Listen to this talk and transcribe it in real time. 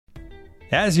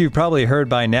As you've probably heard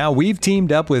by now, we've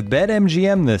teamed up with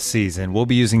BetMGM this season. We'll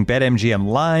be using BetMGM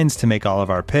lines to make all of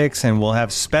our picks, and we'll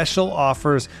have special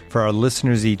offers for our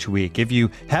listeners each week. If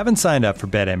you haven't signed up for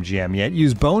BetMGM yet,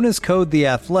 use bonus code The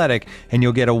Athletic, and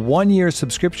you'll get a 1-year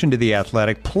subscription to The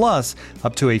Athletic, plus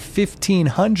up to a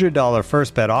 $1,500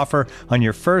 first bet offer on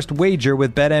your first wager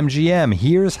with BetMGM.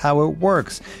 Here's how it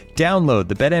works. Download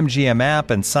the BetMGM app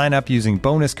and sign up using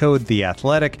bonus code The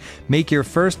Athletic. Make your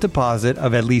first deposit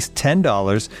of at least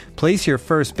 $10. Place your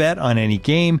first bet on any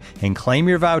game and claim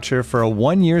your voucher for a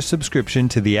 1-year subscription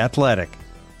to The Athletic.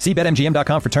 See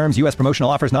BetMGM.com for terms. U.S. promotional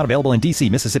offers not available in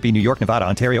D.C., Mississippi, New York, Nevada,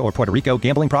 Ontario, or Puerto Rico.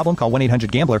 Gambling problem? Call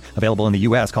 1-800-GAMBLER. Available in the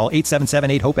U.S. Call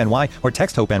 877-8-HOPE-NY or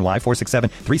text HOPE-NY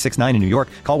 467-369 in New York.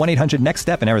 Call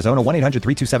 1-800-NEXT-STEP in Arizona.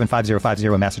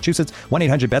 1-800-327-5050 in Massachusetts.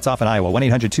 1-800-BETS-OFF in Iowa.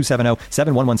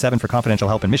 1-800-270-7117 for confidential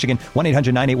help in Michigan.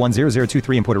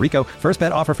 1-800-981-0023 in Puerto Rico. First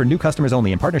bet offer for new customers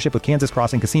only in partnership with Kansas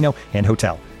Crossing Casino and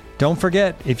Hotel. Don't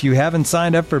forget, if you haven't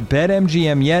signed up for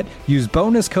BetMGM yet, use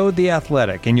bonus code The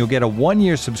Athletic, and you'll get a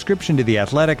 1-year subscription to The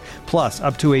Athletic, plus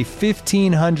up to a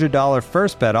 $1,500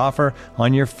 first bet offer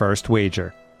on your first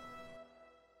wager.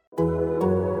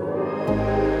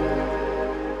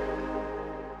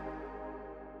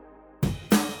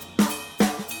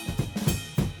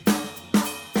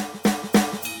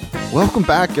 Welcome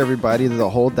back, everybody, to the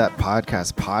Hold That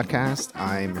podcast.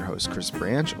 I'm your host, Chris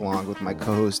Branch, along with my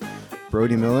co-host,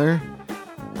 Brody Miller.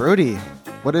 Brody,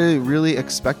 what a really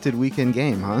expected weekend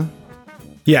game, huh?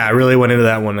 Yeah, I really went into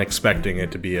that one expecting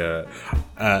it to be a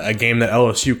game that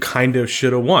LSU kind of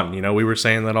should have won. You know, we were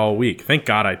saying that all week. Thank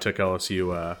God I took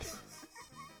LSU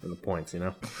in the points, you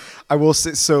know? I will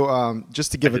say, so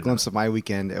just to give a glimpse of my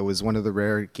weekend, it was one of the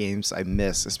rare games I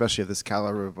miss, especially of this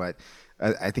caliber, but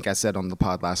I think I said on the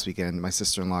pod last weekend, my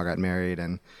sister-in-law got married,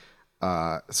 and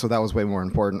so that was way more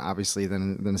important, obviously,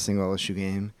 than a single LSU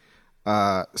game.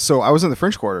 So I was in the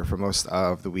French Quarter for most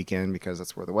of the weekend because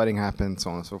that's where the wedding happened, so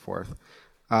on and so forth.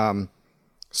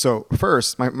 So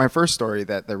first, my first story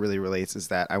that really relates is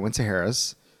that I went to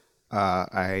Harrah's.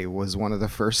 I was one of the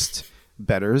first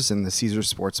bettors in the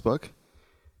Caesars Sportsbook,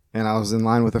 and I was in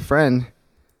line with a friend,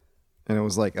 and it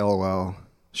was like, LOL,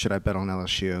 should I bet on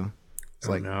LSU? It's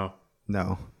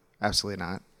No, absolutely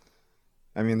not.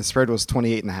 I mean, the spread was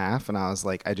 28.5, and I was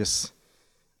like, I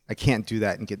can't do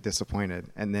that and get disappointed.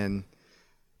 And then,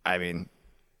 I mean,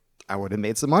 I would have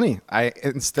made some money. I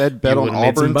instead bet on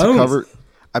Auburn to cover.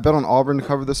 I bet on Auburn to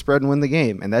cover the spread and win the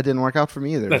game, and that didn't work out for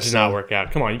me either. That did not work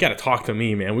out. Come on, you got to talk to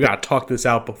me, man. We got to talk this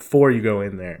out before you go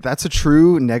in there. That's a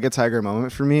true Nega Tiger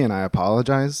moment for me, and I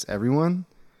apologize, everyone.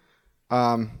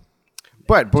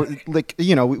 But like,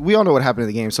 you know, we all know what happened in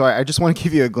the game. So I just want to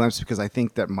give you a glimpse because I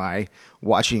think that my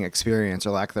watching experience or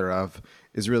lack thereof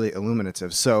is really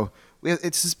illuminative. So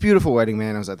it's this beautiful wedding,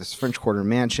 man. I was at this French Quarter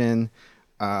mansion.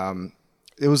 It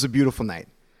was a beautiful night,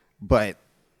 but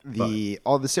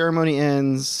all the ceremony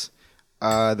ends,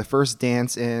 the first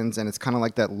dance ends, and it's kind of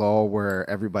like that lull where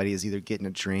everybody is either getting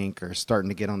a drink or starting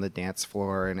to get on the dance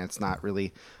floor, and it's not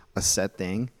really a set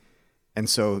thing. And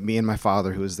so me and my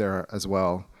father, who was there as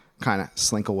well, kind of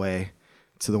slink away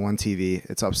to the one TV.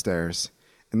 It's upstairs.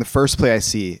 And the first play I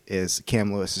see is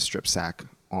Cam Lewis's strip sack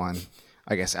on,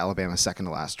 I guess, Alabama's second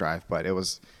to last drive. But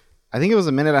I think it was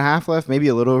a minute and a half left, maybe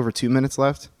a little over 2 minutes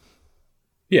left.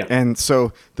 Yeah. And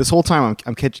so this whole time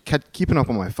I'm keeping up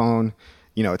on my phone.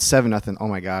 You know, it's 7-0. Oh,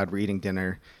 my God, we're eating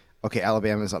dinner. Okay,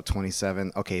 Alabama's up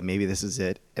 27. Okay, maybe this is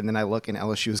it. And then I look and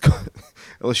LSU's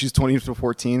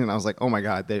 20-14, and I was like, oh, my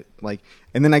God.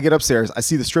 And then I get upstairs. I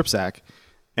see the strip sack.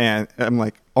 And I'm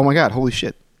like, oh, my God, holy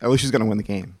shit. LSU's going to win the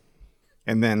game.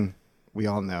 And then we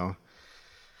all know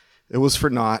it was for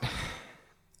naught.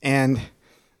 And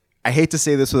I hate to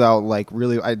say this without,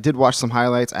 really, I did watch some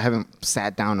highlights. I haven't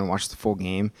sat down and watched the full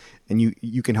game. And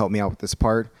you can help me out with this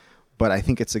part. But I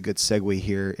think it's a good segue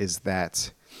here is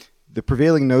that the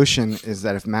prevailing notion is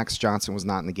that if Max Johnson was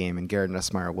not in the game and Garrett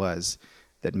Nussmeier was,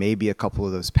 that maybe a couple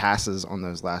of those passes on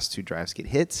those last two drives get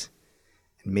hit.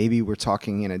 Maybe we're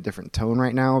talking in a different tone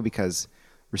right now because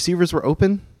receivers were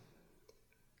open.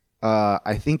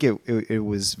 I think it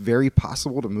was very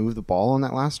possible to move the ball on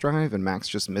that last drive, and Max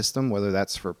just missed them, whether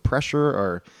that's for pressure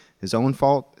or his own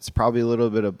fault. It's probably a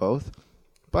little bit of both.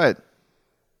 But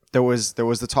there was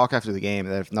the talk after the game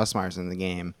that if Nussmeier's in the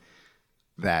game,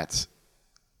 that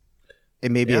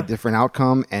it may be a different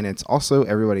outcome, and it's also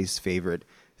everybody's favorite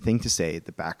thing to say.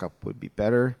 The backup would be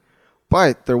better.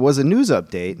 But there was a news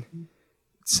update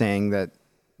saying that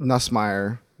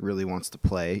Nussmeier really wants to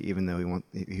play, even though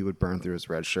he would burn through his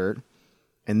red shirt.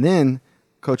 And then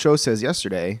Coach O says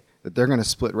yesterday that they're going to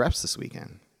split reps this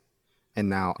weekend. And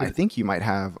now I think you might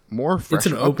have more fresh.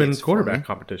 It's an open quarterback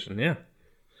competition, yeah.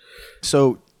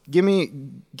 So give me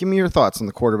your thoughts on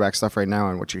the quarterback stuff right now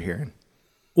and what you're hearing.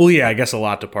 Well, yeah, I guess a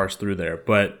lot to parse through there.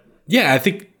 But yeah, I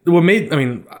think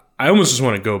I almost just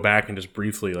want to go back and just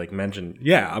briefly mention,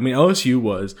 LSU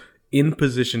was in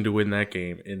position to win that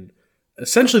game. And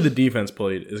essentially the defense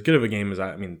played as good of a game as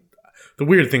the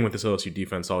weird thing with this LSU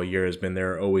defense all year has been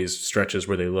there are always stretches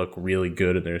where they look really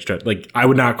good and they're stretch. I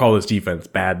would not call this defense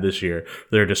bad this year.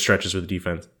 There are just stretches where the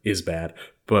defense is bad.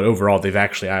 But overall, they've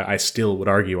actually, I still would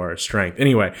argue, are a strength.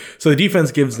 Anyway, so the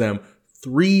defense gives them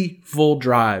 3 full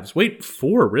drives. Wait,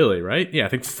 4 really, right? Yeah, I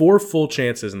think 4 full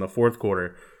chances in the fourth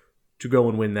quarter to go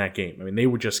and win that game. They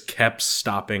were just kept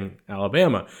stopping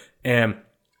Alabama. And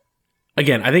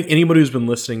again, I think anybody who's been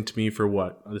listening to me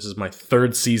for this is my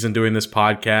 3rd season doing this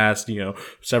podcast,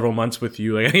 several months with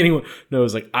you, anyone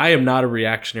knows, I am not a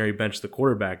reactionary bench the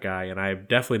quarterback guy, and I've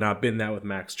definitely not been that with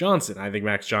Max Johnson. I think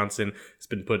Max Johnson has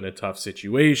been put in a tough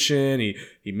situation.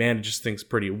 He manages things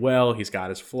pretty well. He's got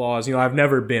his flaws. I've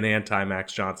never been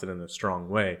anti-Max Johnson in a strong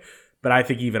way, but I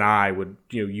think even I would,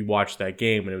 you watch that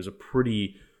game, and it was a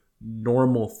pretty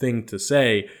normal thing to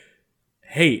say,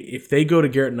 hey, if they go to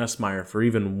Garrett Nussmeier for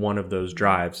even one of those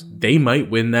drives, they might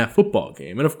win that football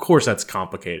game. And of course, that's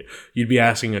complicated. You'd be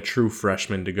asking a true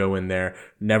freshman to go in there,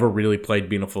 never really played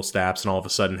meaningful snaps, and all of a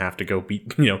sudden have to go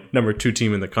beat, number 2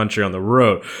 team in the country on the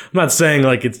road. I'm not saying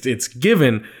it's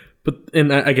given, but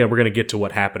and again, we're going to get to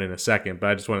what happened in a second,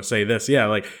 but I just want to say this.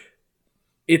 Yeah,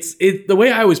 the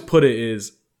way I always put it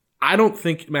is, I don't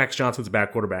think Max Johnson's a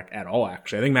bad quarterback at all,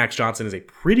 actually. I think Max Johnson is a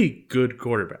pretty good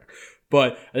quarterback.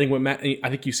 But I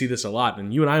think you see this a lot,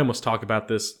 and you and I almost talk about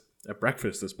this at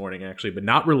breakfast this morning, actually, but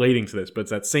not relating to this. But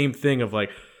it's that same thing of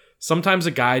sometimes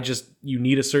a guy you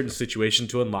need a certain situation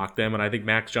to unlock them, and I think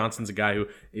Max Johnson's a guy who,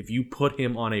 if you put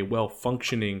him on a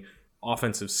well-functioning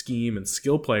offensive scheme and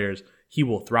skill players, he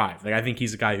will thrive. I think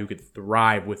he's a guy who could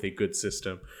thrive with a good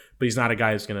system, but he's not a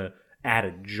guy who's going to add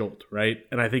a jolt, right?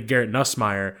 And I think Garrett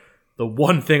Nussmeier, the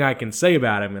one thing I can say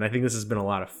about him, and I think this has been a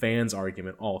lot of fans'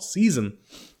 argument all season,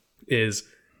 is,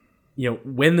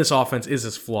 when this offense is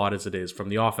as flawed as it is, from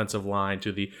the offensive line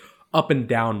to the up and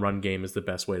down run game is the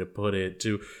best way to put it,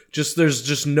 to there's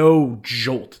just no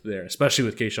jolt there, especially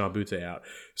with Kayshon Boutte out.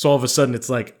 So all of a sudden it's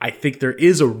I think there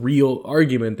is a real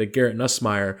argument that Garrett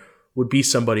Nussmeier would be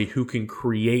somebody who can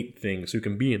create things, who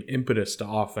can be an impetus to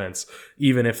offense,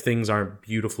 even if things aren't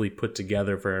beautifully put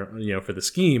together for the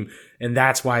scheme. And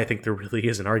that's why I think there really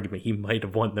is an argument he might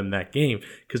have won them that game,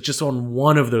 because just on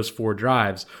one of those 4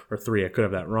 drives, or 3, I could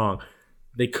have that wrong,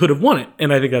 they could have won it.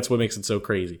 And I think that's what makes it so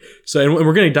crazy. So, and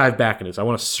we're going to dive back into this. I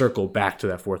want to circle back to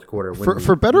that fourth quarter.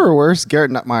 For better or worse,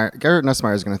 Garrett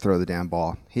Nussmeier is going to throw the damn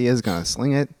ball. He is going to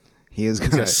sling it. He's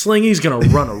going to sling. He's going to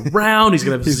run around. He's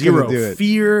going to have zero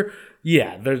fear.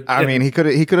 Yeah, he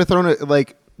could have thrown it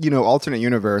alternate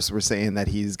universe. We're saying that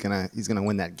he's gonna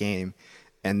win that game,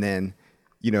 and then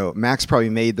Max probably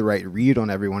made the right read on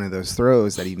every one of those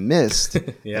throws that he missed.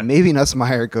 Yeah. And maybe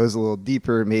Nussmeier goes a little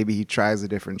deeper. Maybe he tries a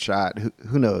different shot.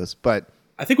 Who knows? But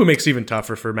I think what makes it even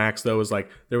tougher for Max, though, is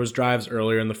there was drives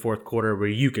earlier in the fourth quarter where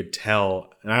you could tell,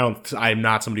 and I'm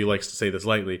not somebody who likes to say this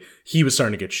lightly, he was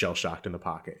starting to get shell-shocked in the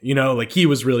pocket. He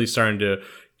was really starting to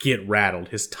get rattled.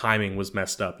 His timing was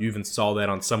messed up. You even saw that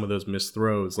on some of those missed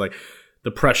throws.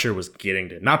 The pressure was getting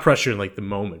to, not pressure in the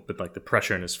moment, but the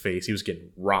pressure in his face. He was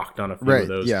getting rocked on a few of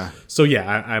those. Yeah. So yeah,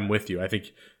 I'm with you. I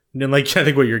think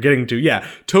what you're getting to, yeah,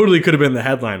 totally could have been the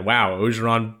headline. Wow,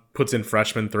 Ogeron puts in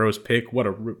freshman, throws pick. What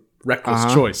a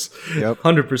reckless choice. Yep.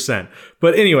 100%.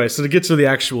 But anyway, so to get to the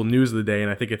actual news of the day, and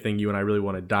I think a thing you and I really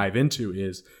want to dive into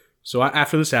is, so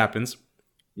after this happens,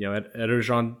 Ed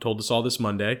Ogeron told us all this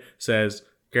Monday, says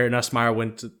Garrett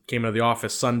Nussmeier came into the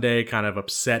office Sunday, kind of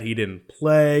upset he didn't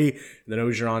play. And then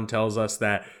Ogeron tells us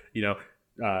that,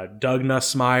 Doug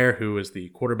Nussmeier, who is the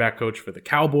quarterback coach for the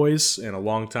Cowboys and a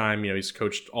long time, he's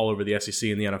coached all over the SEC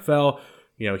and the NFL,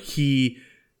 he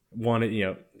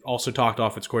wanted, also talked to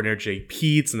offense coordinator Jay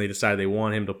Peets, and they decided they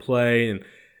want him to play.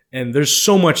 And there's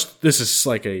so much, this is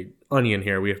like a onion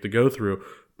here we have to go through.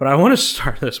 But I want to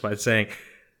start this by saying,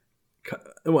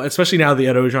 especially now the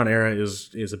Ed Ogeron era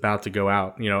is about to go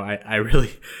out. I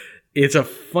really, it's a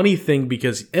funny thing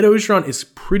because Ed Ogeron is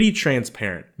pretty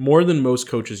transparent, more than most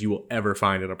coaches you will ever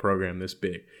find in a program this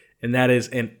big. And that is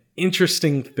an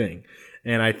interesting thing.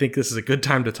 And I think this is a good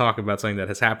time to talk about something that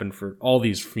has happened for all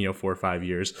these, 4 or 5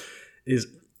 years, is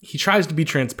he tries to be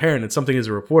transparent. It's something as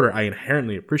a reporter I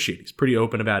inherently appreciate. He's pretty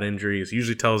open about injuries. He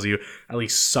usually tells you at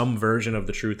least some version of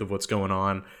the truth of what's going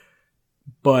on.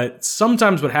 But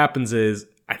sometimes what happens is,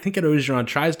 I think Ed Ogeron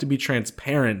tries to be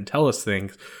transparent and tell us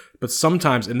things, but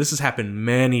sometimes, and this has happened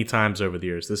many times over the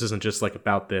years, this isn't just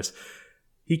about this,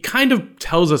 he kind of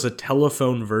tells us a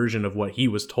telephone version of what he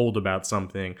was told about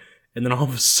something, and then all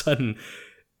of a sudden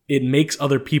it makes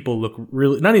other people look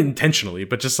really, not intentionally,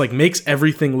 but just like makes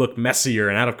everything look messier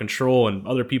and out of control and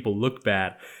other people look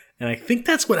bad. And I think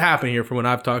that's what happened here from when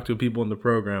I've talked to people in the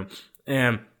program.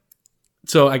 And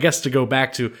so I guess to go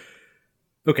back to,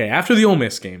 okay, after the Ole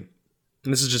Miss game,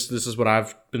 and this is what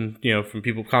I've been,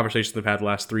 from conversations I've had the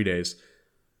last 3 days,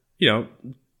 the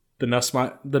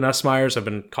Nussmeyers have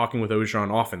been talking with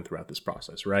Orgeron often throughout this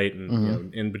process, right?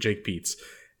 And, and with Jake Peetz.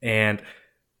 And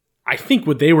I think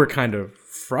what they were kind of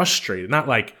frustrated, not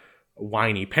like a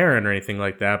whiny parent or anything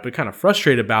like that, but kind of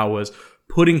frustrated about was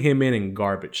putting him in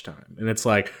garbage time. And it's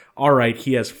like, all right,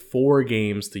 he has 4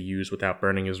 games to use without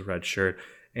burning his red shirt.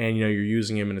 And, you're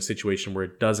using him in a situation where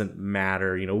it doesn't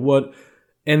matter, what.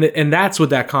 And that's what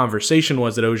that conversation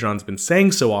was that Orgeron's been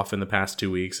saying so often the past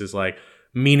 2 weeks is like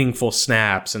meaningful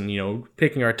snaps and,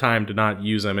 picking our time to not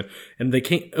use them. And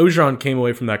Orgeron came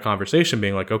away from that conversation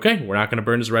being like, okay, we're not going to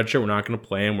burn his red shirt. We're not going to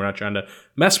play him. We're not trying to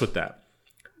mess with that.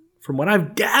 From what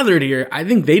I've gathered here, I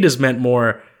think they just meant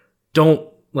more,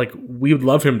 we would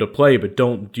love him to play, but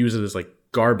don't use it as like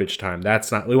garbage time.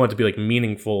 That's not, we want it to be like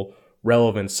meaningful,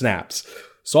 relevant snaps.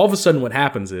 So all of a sudden what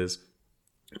happens is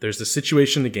there's this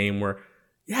situation in the game where,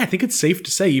 I think it's safe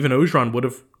to say even Orgeron would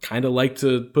have kind of liked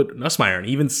to put Nussmeier in.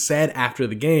 He even said after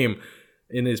the game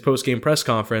in his post-game press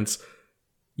conference,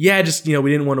 we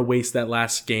didn't want to waste that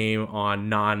last game on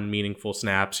non-meaningful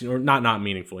snaps, or not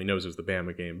meaningful. He knows it was the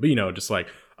Bama game, but just like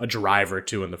a drive or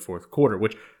two in the fourth quarter,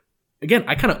 which again,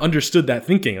 I kind of understood that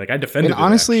thinking. Like I defended it. And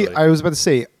honestly, actually. I was about to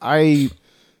say, I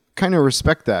kind of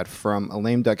respect that from a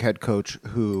lame duck head coach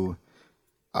who,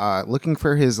 looking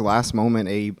for his last moment,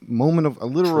 a moment of a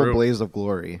literal blaze of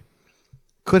glory,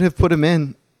 could have put him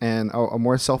in, and a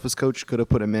more selfish coach could have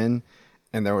put him in,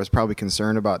 and there was probably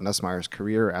concern about Nussmeier's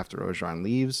career after Orgeron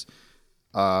leaves.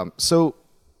 So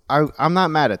I'm not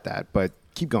mad at that, but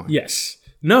keep going. Yes.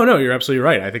 No, you're absolutely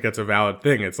right. I think that's a valid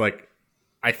thing. It's like,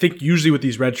 I think usually with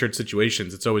these redshirt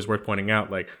situations, it's always worth pointing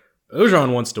out, like,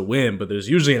 Orgeron wants to win, but there's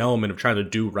usually an element of trying to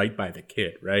do right by the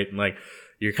kid, right? And like,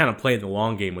 you're kind of playing the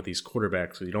long game with these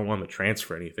quarterbacks, so you don't want them to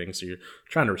transfer anything, so you're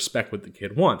trying to respect what the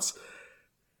kid wants.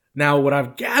 Now, what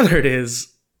I've gathered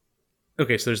is,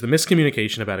 okay, so there's the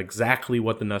miscommunication about exactly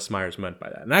what the Nussmeyers meant by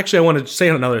that. And actually, I want to say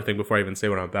another thing before I even say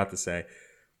what I'm about to say.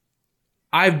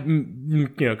 I've,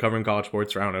 covering college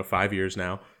sports for, 5 years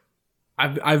now.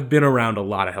 I've been around a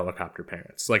lot of helicopter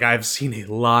parents. Like, I've seen a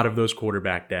lot of those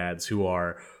quarterback dads who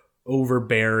are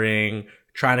overbearing,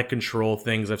 trying to control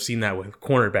things. I've seen that with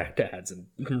cornerback dads and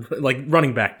like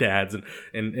running back dads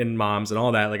and moms and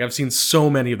all that. Like, I've seen so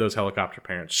many of those helicopter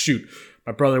parents. Shoot,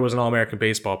 my brother was an All-American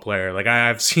baseball player. Like,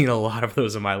 I've seen a lot of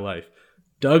those in my life.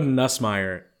 Doug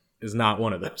Nussmeier is not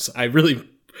one of those. I've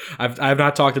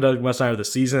not talked to Doug Nussmeier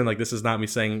this season. Like, this is not me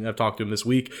saying I've talked to him this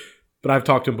week, but I've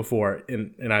talked to him before,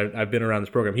 and I've been around this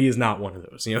program. He is not one of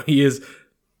those. He is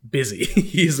busy.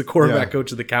 He is the quarterback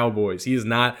coach of the Cowboys. He is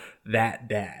not that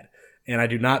dad. And I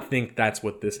do not think that's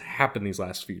what this happened these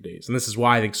last few days. And this is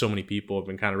why I think so many people have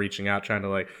been kind of reaching out, trying to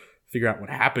like figure out what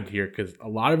happened here, because a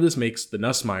lot of this makes the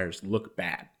Nussmeyers look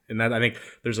bad. And that, I think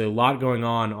there's a lot going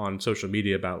on social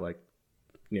media about like,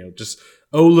 just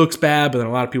O looks bad, but then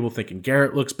a lot of people thinking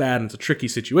Garrett looks bad, and it's a tricky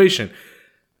situation.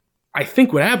 I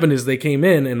think what happened is they came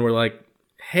in and were like,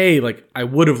 hey, like, I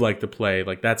would have liked to play.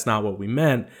 Like, that's not what we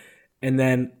meant. And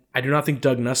then I do not think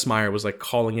Doug Nussmeier was like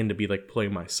calling in to be like, play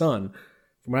my son.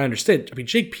 From what I understand,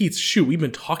 Jake Peetz, we've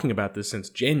been talking about this since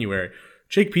January.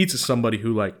 Jake Peetz is somebody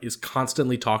who like is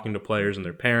constantly talking to players and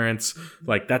their parents.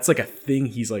 Like, that's like a thing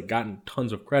he's like gotten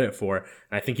tons of credit for. And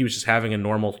I think he was just having a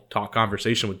normal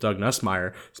conversation with Doug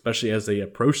Nussmeier, especially as they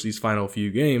approach these final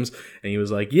few games. And he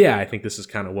was like, yeah, I think this is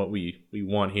kind of what we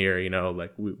want here.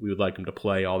 Like we would like him to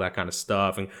play, all that kind of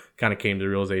stuff, and kind of came to the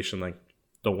realization, like,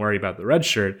 don't worry about the red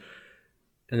shirt.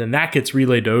 And then that gets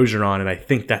relayed to Orgeron, and I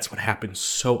think that's what happens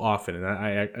so often. And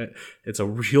I it's a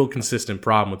real consistent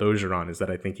problem with Orgeron, is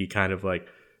that I think he kind of like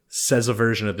says a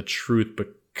version of the truth, but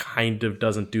kind of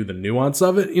doesn't do the nuance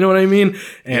of it. You know what I mean?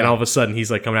 And all of a sudden he's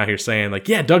like coming out here saying like,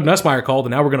 yeah, Doug Nussmeier called,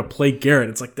 and now we're going to play Garrett.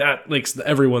 It's like, that makes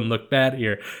everyone look bad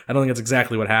here. I don't think that's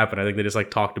exactly what happened. I think they just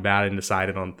like talked about it and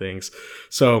decided on things.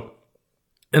 So,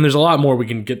 and there's a lot more we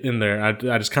can get in there.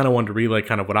 I just kind of wanted to relay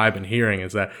kind of what I've been hearing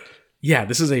is that, yeah,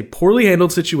 this is a poorly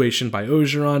handled situation by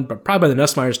Orgeron, but probably by the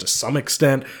Nussmeyers to some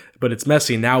extent, but it's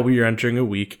messy. Now we are entering a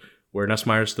week where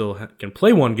Nussmeier still can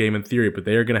play one game in theory, but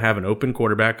they are going to have an open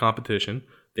quarterback competition.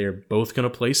 They're both going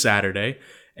to play Saturday,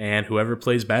 and whoever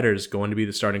plays better is going to be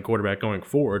the starting quarterback going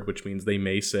forward, which means they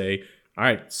may say, all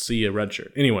right, see you,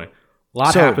 redshirt. Anyway, A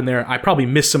lot happened there. I probably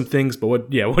missed some things, but what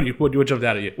jumped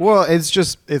out at you? Well,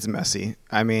 it's messy.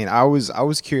 I mean, I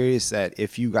was curious that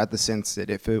if you got the sense that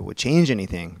if it would change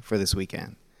anything for this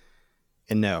weekend.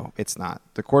 And no, it's not.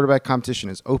 The quarterback competition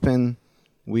is open.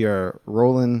 We are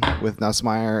rolling with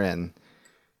Nussmeier, and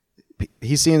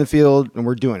he's seeing the field, and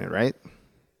we're doing it, right?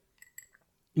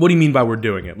 What do you mean by we're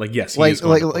doing it? Like, yes, he is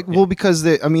going to well, because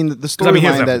the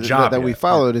storyline that we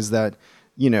followed is that,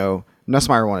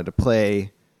 Nussmeier wanted to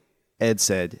play. Ed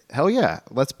said, hell yeah,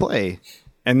 let's play.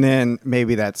 And then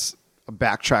maybe that's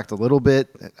backtracked a little bit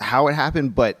how it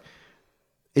happened, but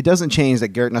it doesn't change that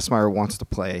Garrett Nussmeier wants to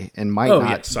play and might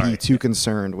not be too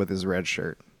concerned with his red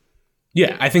shirt.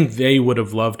 Yeah, I think they would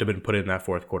have loved to have been put in that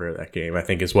fourth quarter of that game, I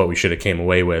think is what we should have came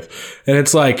away with. And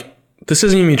it's like, this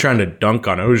isn't even trying to dunk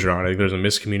on Orgeron. I think there's a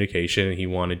miscommunication, and he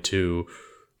wanted to,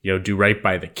 do right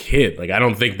by the kid. Like, I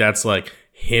don't think that's like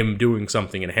him doing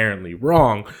something inherently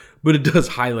wrong, but it does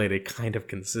highlight a kind of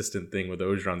consistent thing with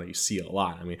Orgeron that you see a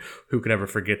lot. I mean, who could ever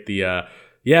forget the,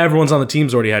 everyone's on the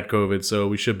team's already had COVID, so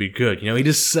we should be good. He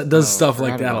just does stuff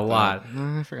like that a lot.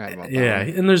 I forgot about that. Yeah,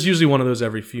 and there's usually one of those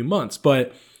every few months.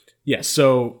 But, yeah,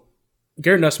 so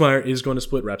Garrett Nussmeier is going to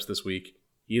split reps this week.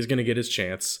 He is going to get his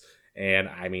chance. And,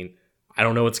 I mean, I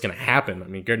don't know what's going to happen. I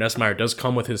mean, Garrett Nussmeier does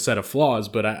come with his set of flaws,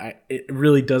 but it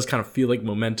really does kind of feel like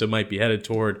momentum might be headed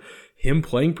toward him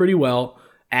playing pretty well,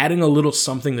 adding a little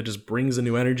something that just brings a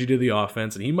new energy to the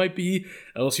offense, and he might be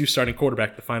LSU starting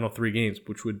quarterback the final 3 games,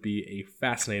 which would be a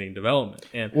fascinating development.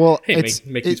 And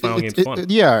make these final games fun.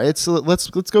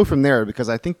 Let's go from there, because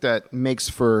I think that makes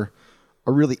for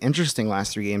a really interesting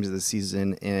last 3 games of the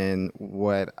season in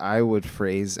what I would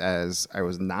phrase as I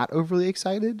was not overly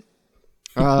excited.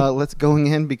 Let's going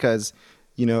in, because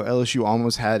LSU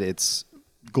almost had its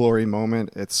glory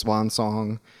moment, its swan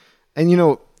song,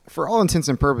 and for all intents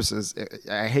and purposes,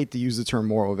 I hate to use the term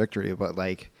moral victory, but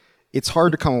like, it's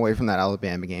hard to come away from that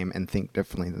Alabama game and think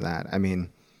differently than that. I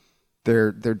mean,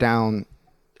 they're down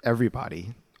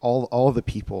everybody, all the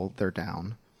people they're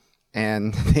down,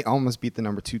 and they almost beat the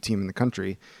number 2 team in the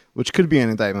country, which could be an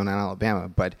indictment on Alabama,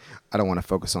 but I don't want to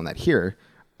focus on that here.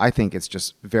 I think it's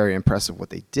just very impressive what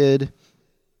they did.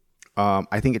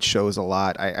 I think it shows a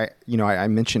lot. I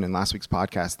mentioned in last week's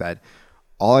podcast that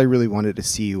all I really wanted to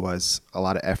see was a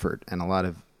lot of effort and a lot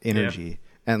of energy.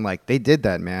 Yeah. And like, they did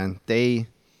that, man. They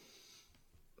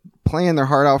playing their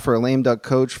heart out for a lame duck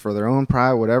coach for their own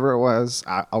pride, whatever it was.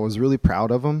 I was really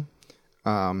proud of them.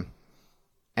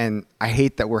 And I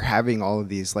hate that we're having all of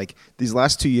these, like, these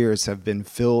last 2 years have been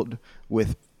filled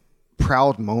with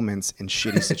proud moments in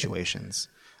shitty situations.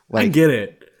 Like, I get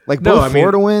it. Like,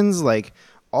 Florida wins, like,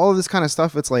 all of this kind of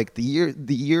stuff. It's like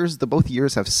both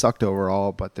years have sucked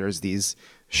overall, but there's these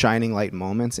shining light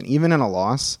moments. And even in a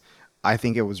loss, I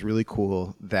think it was really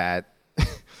cool that,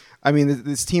 I mean,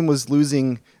 this team was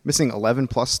missing 11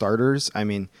 plus starters. I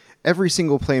mean, every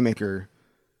single playmaker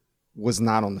was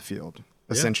not on the field,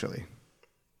 essentially.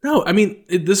 No, I mean,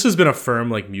 this has been a firm,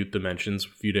 like, mute the mentions a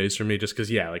few days for me, just because,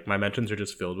 like, my mentions are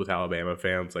just filled with Alabama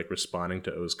fans, like, responding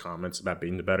to O's comments about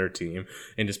being the better team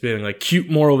and just being, like, cute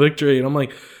moral victory. And I'm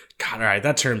like, God, all right,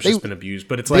 that term's just been abused.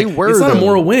 But it's like, it's not a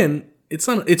moral win. It's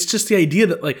just the idea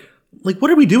that, like,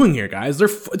 what are we doing here, guys?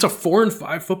 It's a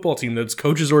 4-5 football team that's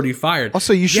coach is already fired.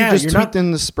 Also, you should just tweet in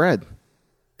the spread.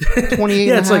 28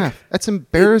 and a half. Like, that's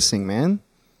embarrassing, man.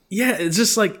 Yeah, it's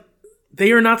just like,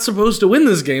 they are not supposed to win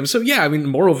this game. So, yeah, I mean,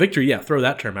 moral victory, throw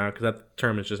that term out, because that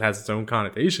term just has its own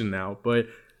connotation now. But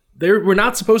we're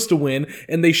not supposed to win,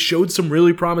 and they showed some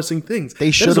really promising things. They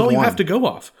should have won. That is all you have to go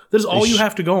off. That is all you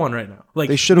have to go on right now. Like,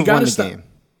 they should have won the game.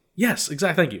 Yes,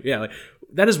 exactly. Thank you. Yeah, like,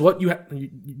 that is what what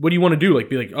do you want to do? Like,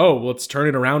 be like, oh, well, let's turn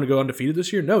it around and go undefeated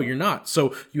this year? No, you're not.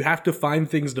 So you have to find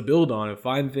things to build on and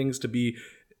find things to be,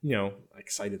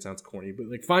 excited sounds corny, but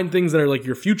like, find things that are like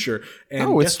your future.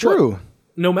 And it's true.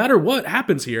 No matter what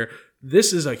happens here,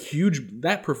 this is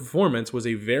that performance was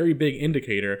a very big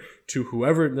indicator to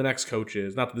whoever the next coach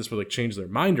is. Not that this would like change their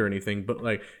mind or anything, but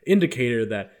like indicator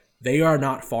that they are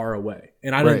not far away.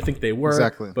 And I don't think they were,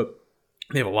 exactly. But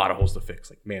they have a lot of holes to fix.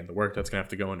 Like, man, the work that's going to have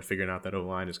to go into figuring out that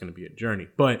O-line is going to be a journey.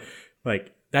 But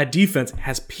like, that defense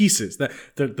has pieces. That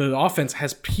the offense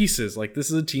has pieces. Like, this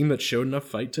is a team that showed enough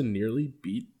fight to nearly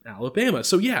beat Alabama.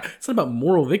 So yeah, it's not about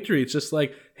moral victory. It's just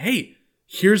like, hey,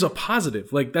 here's a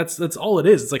positive. Like, that's all it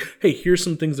is. It's like, hey, here's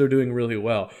some things they're doing really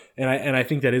well. And I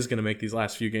think that is going to make these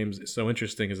last few games so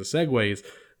interesting as a segue. Is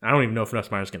I don't even know if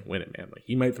Nussmeier's going to win it, man. Like,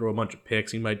 he might throw a bunch of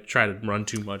picks. He might try to run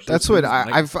too much. That's what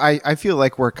I feel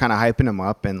like we're kind of hyping him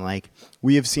up, and like,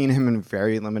 we have seen him in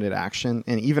very limited action,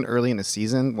 and even early in the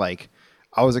season, like,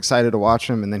 I was excited to watch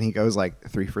him, and then he goes like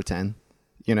 3 for 10,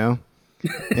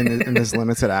 in this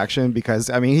limited action, because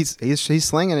I mean he's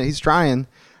slinging it, he's trying.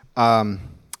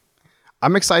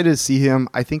 I'm excited to see him.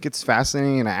 I think it's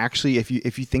fascinating, and I actually, if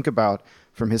you think about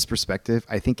from his perspective,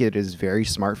 I think it is very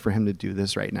smart for him to do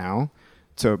this right now,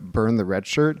 to burn the red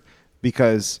shirt,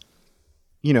 because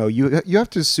you know you have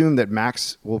to assume that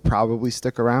Max will probably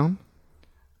stick around,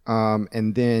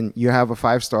 and then you have a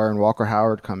 5-star and Walker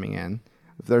Howard coming in.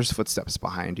 If there's footsteps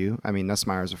behind you, I mean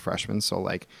Nussmeier's a freshman, so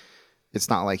like it's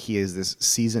not like he is this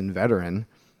seasoned veteran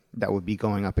that would be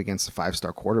going up against a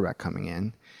 5-star quarterback coming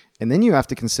in. And then you have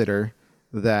to consider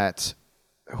that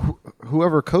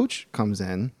whoever coach comes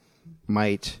in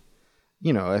might,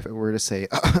 you know, if it were to say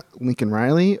Lincoln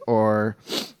Riley or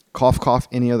cough,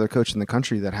 any other coach in the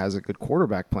country that has a good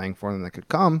quarterback playing for them that could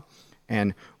come.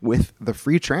 And with the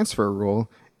free transfer rule,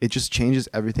 it just changes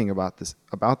everything about this.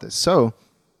 So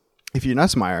if you're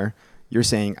Nussmeier, you're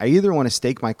saying, I either want to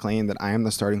stake my claim that I am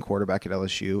the starting quarterback at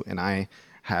LSU and I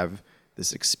have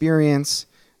this experience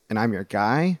and I'm your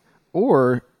guy,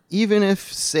 or even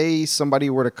if, say, somebody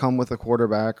were to come with a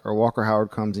quarterback or Walker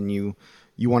Howard comes and you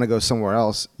want to go somewhere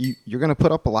else, you're going to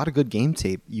put up a lot of good game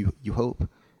tape, you hope,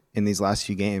 in these last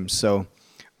few games. So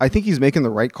I think he's making the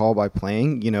right call by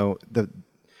playing. You know, the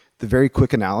very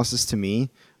quick analysis to me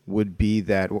would be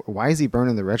that why is he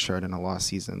burning the red shirt in a lost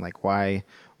season? Like, why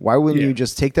wouldn't you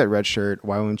just take that red shirt?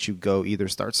 Why wouldn't you go either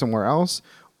start somewhere else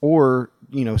or,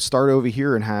 you know, start over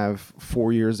here and have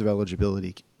 4 years of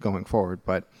eligibility going forward?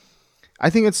 But I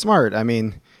think it's smart. I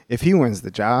mean, if he wins the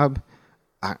job,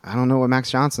 I don't know what Max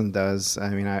Johnson does. I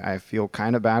mean, I feel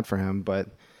kind of bad for him, but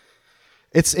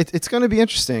it's going to be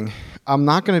interesting. I'm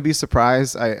not going to be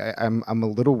surprised. I'm a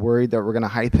little worried that we're going to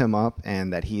hype him up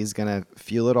and that he's going to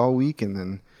feel it all week, and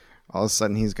then all of a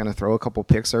sudden he's going to throw a couple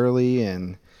picks early,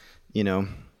 and you know,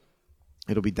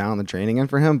 it'll be down the drain again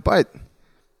for him. But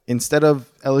instead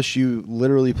of LSU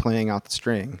literally playing out the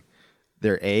string,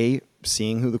 they're A,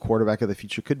 seeing who the quarterback of the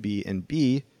future could be, and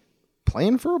B,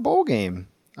 playing for a bowl game.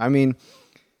 I mean,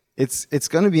 it's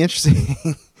going to be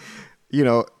interesting. You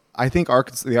know, I think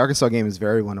the Arkansas game is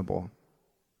very winnable.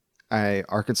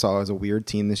 Arkansas is a weird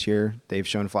team this year. They've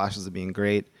shown flashes of being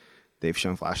great. They've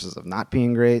shown flashes of not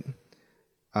being great.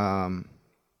 And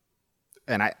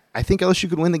I think LSU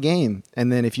could win the game.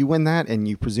 And then if you win that and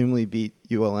you presumably beat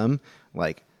ULM,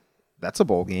 like, that's a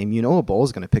bowl game. You know a bowl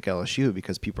is going to pick LSU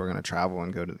because people are going to travel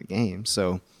and go to the game.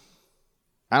 So,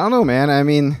 I don't know, man. I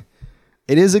mean,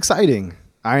 it is exciting.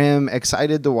 I am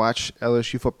excited to watch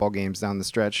LSU football games down the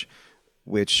stretch,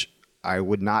 which I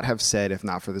would not have said if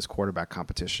not for this quarterback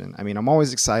competition. I mean, I'm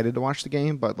always excited to watch the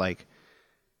game, but, like,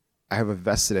 I have a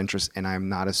vested interest, and I'm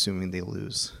not assuming they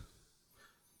lose.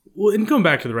 Well, and going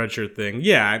back to the red shirt thing,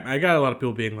 yeah, I got a lot of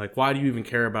people being like, why do you even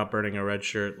care about burning a red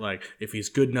shirt? Like, if he's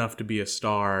good enough to be a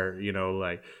star, you know,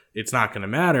 like, it's not going to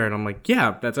matter. And I'm like,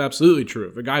 yeah, that's absolutely true.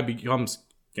 If a guy becomes,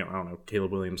 you know, I don't know,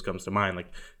 Caleb Williams comes to mind.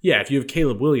 Like, yeah, if you have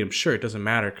Caleb Williams, sure, it doesn't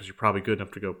matter because you're probably good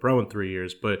enough to go pro in 3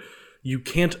 years. But you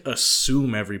can't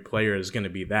assume every player is going to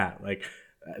be that. Like,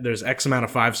 there's X amount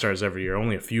of 5-stars every year.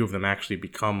 Only a few of them actually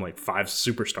become like 5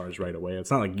 superstars right away. It's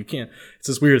not like you can't. It's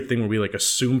this weird thing where we like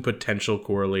assume potential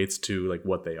correlates to like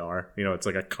what they are. You know, it's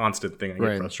like a constant thing I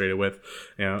get frustrated with.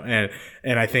 You know,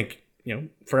 and I think, you know,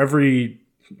 for every,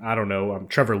 I don't know,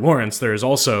 Trevor Lawrence, there's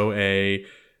also a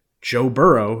Joe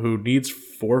Burrow who needs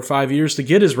 4 or 5 years to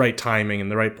get his right timing in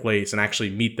the right place and actually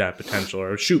meet that potential.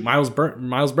 Or shoot, Miles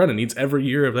Brennan needs every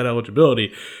year of that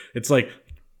eligibility. It's like,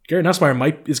 Garrett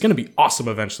Nussmeier is going to be awesome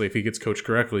eventually if he gets coached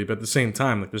correctly, but at the same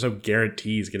time, like, there's no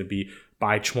guarantee he's going to be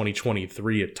by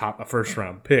 2023 a first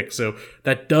round pick. So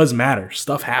that does matter.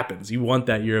 Stuff happens. You want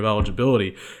that year of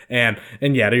eligibility, and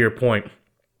yeah, to your point,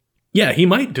 yeah, he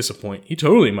might disappoint. He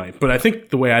totally might. But I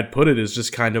think the way I'd put it is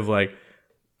just kind of like,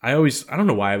 I don't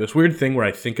know why, I have this weird thing where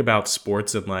I think about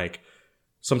sports and like,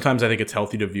 sometimes I think it's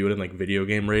healthy to view it in like video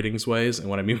game ratings ways. And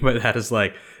what I mean by that is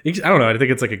like, I don't know, I think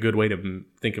it's like a good way to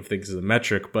think of things as a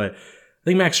metric, but I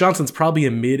think Max Johnson's probably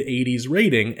a mid-80s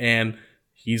rating and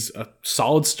he's a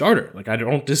solid starter. Like, I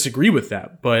don't disagree with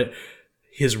that, but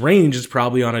his range is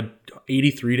probably on a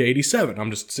 83 to 87.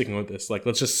 I'm just sticking with this. Like,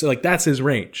 let's just say like that's his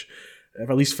range,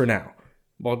 at least for now.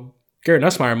 Well, Garrett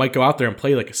Nussmeier might go out there and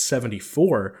play like a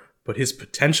 74, but his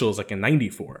potential is like a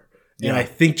 94. And I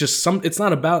think it's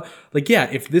not about, like, yeah,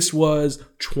 if this was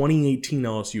 2018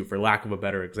 LSU, for lack of a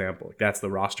better example, like that's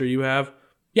the roster you have,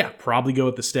 yeah, probably go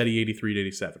with the steady 83 to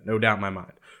 87, no doubt in my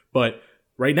mind. But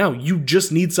right now, you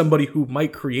just need somebody who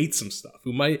might create some stuff,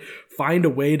 who might find a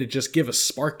way to just give a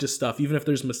spark to stuff, even if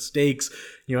there's mistakes.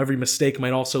 You know, every mistake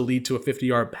might also lead to a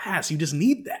 50-yard pass. You just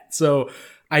need that. So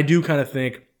I do kind of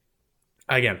think,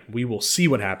 again, we will see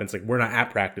what happens. Like, we're not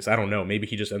at practice. I don't know. Maybe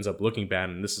he just ends up looking bad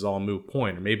and this is all a moot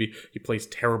point. Or maybe he plays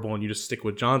terrible and you just stick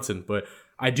with Johnson. But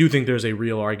I do think there's a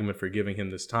real argument for giving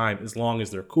him this time as long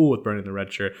as they're cool with burning the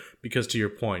red shirt. Because to your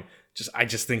point, I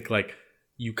just think like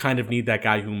you kind of need that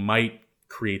guy who might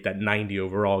create that 90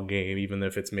 overall game, even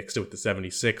if it's mixed with the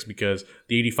 76, because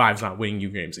the 85 is not winning you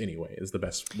games anyway, is the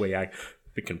best way I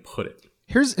can put it.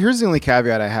 Here's the only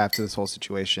caveat I have to this whole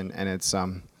situation, and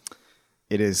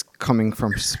it is coming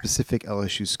from specific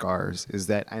LSU scars, is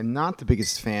that I'm not the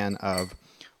biggest fan of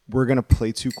we're going to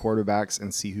play two quarterbacks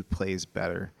and see who plays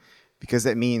better, because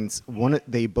that means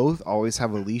they both always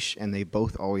have a leash and they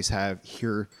both always have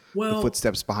the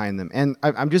footsteps behind them. And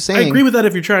I'm just saying, I agree with that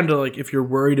if you're trying to if you're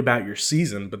worried about your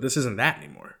season, but this isn't that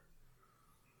anymore.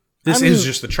 This is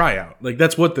just the tryout. Like,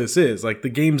 that's what this is. Like, the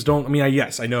games don't. I mean,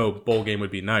 yes, I know bowl game would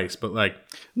be nice, but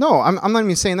no, I'm not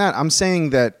even saying that. I'm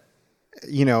saying that,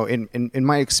 in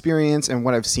my experience and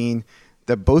what I've seen,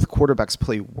 that both quarterbacks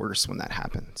play worse when that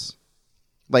happens.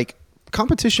 Like,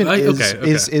 competition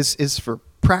is for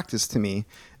practice to me.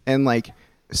 And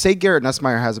say Garrett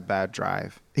Nussmeier has a bad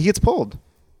drive, he gets pulled,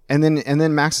 and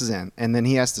then Max is in, and then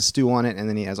he has to stew on it, and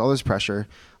then he has all this pressure.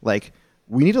 Like,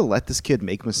 we need to let this kid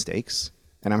make mistakes.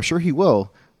 And I'm sure he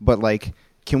will, but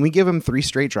can we give him 3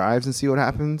 straight drives and see what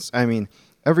happens? I mean,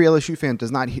 every LSU fan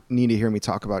does not need to hear me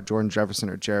talk about Jordan Jefferson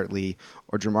or Jarrett Lee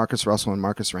or Jamarcus Russell and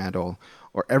Marcus Randall,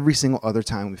 or every single other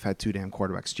time we've had 2 damn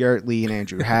quarterbacks, Jarrett Lee and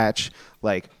Andrew Hatch.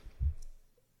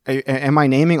 Am I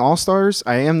naming all-stars?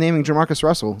 I am naming Jamarcus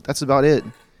Russell. That's about it.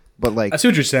 But I see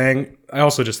what you're saying. I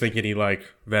also just think any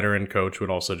veteran coach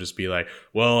would also just be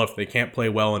well, if they can't play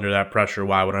well under that pressure,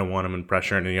 why would I want them in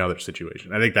pressure in any other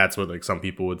situation? I think that's what some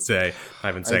people would say.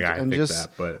 I think that,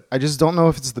 but I just don't know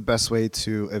if it's the best way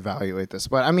to evaluate this.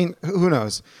 But I mean, who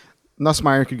knows?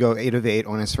 Nussmeier could go 8 of 8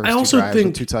 on his first 2 drives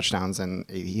with 2 touchdowns, and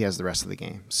he has the rest of the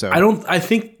game. So I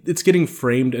think it's getting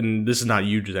framed, and this is not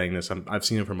you saying this. I've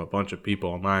seen it from a bunch of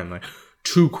people online,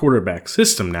 2 quarterback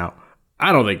system now.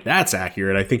 I don't think that's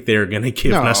accurate. I think they're going to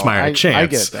give Nussmeier a chance. I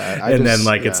get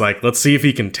that. It's let's see if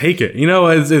he can take it.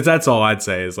 That's all I'd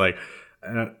say is I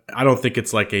don't think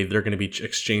it's they're going to be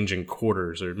exchanging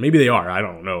quarters, or maybe they are. I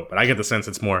don't know. But I get the sense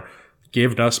it's more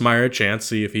give Nussmeier a chance,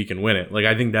 see if he can win it.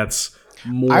 I think that's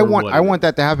more. I want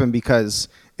that to happen, because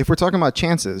if we're talking about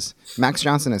chances, Max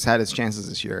Johnson has had his chances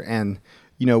this year. And,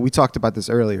 we talked about this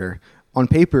earlier. On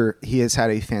paper, he has had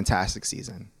a fantastic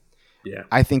season. Yeah,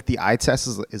 I think the eye test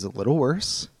is a little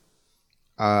worse.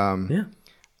 Yeah,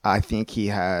 I think he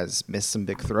has missed some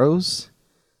big throws.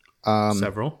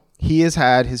 Several. He has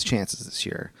had his chances this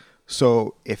year.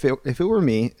 So if it were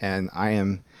me, and I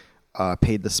am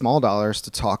paid the small dollars to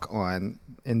talk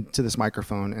into this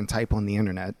microphone and type on the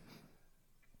internet,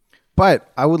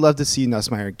 but I would love to see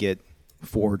Nussmeier get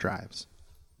 4 drives.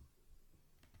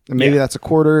 Maybe that's a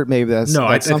quarter. Maybe that's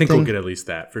I something. think we'll get at least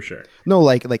that for sure. No,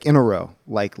 like in a row.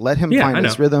 Let him find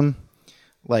his rhythm.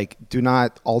 Do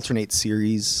not alternate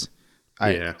series.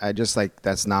 I just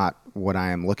that's not what I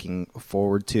am looking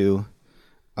forward to.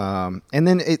 And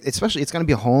then especially it's going to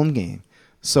be a home game,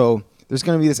 so there's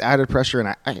going to be this added pressure.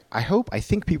 And I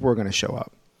think people are going to show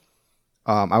up.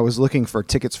 I was looking for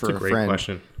tickets for a friend. Great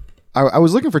question. I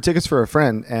was looking for tickets for a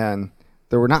friend, and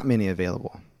there were not many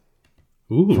available.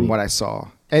 Ooh. From what I saw,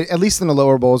 at least in the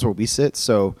lower bowls where we sit.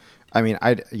 So, I mean,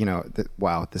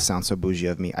 wow, this sounds so bougie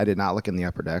of me. I did not look in the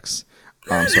upper decks,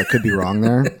 so I could be wrong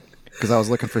there, because I was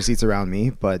looking for seats around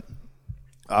me. But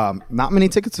not many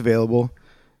tickets available,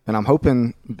 and I'm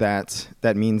hoping that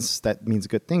means a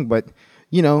good thing. But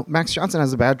Max Johnson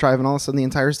has a bad drive, and all of a sudden the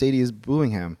entire stadium is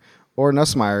booing him, or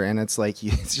Nussmeier, and it's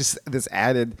it's just this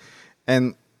added.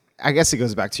 And I guess it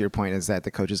goes back to your point, is that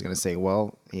the coach is going to say,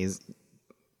 well, this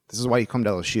is why you come to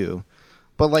LSU.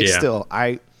 But still,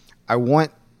 I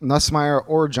want Nussmeier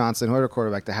or Johnson, whoever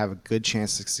quarterback, to have a good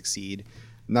chance to succeed.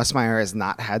 Nussmeier has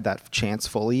not had that chance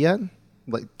fully yet,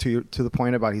 to the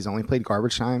point about he's only played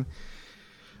garbage time.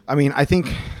 I mean, I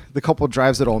think the couple of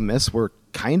drives that Ole Miss were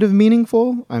kind of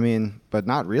meaningful. I mean, but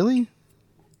not really.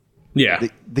 Yeah.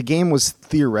 The game was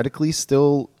theoretically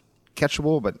still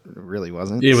catchable, but it really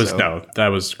wasn't. It was that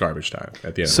was garbage time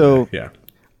at the end of the day. Yeah.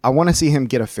 I want to see him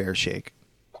get a fair shake.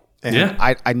 And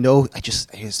I know, I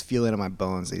just feel it in my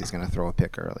bones that he's going to throw a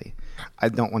pick early. I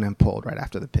don't want him pulled right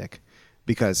after the pick,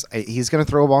 because he's going to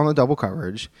throw a ball in the double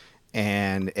coverage,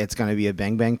 and it's going to be a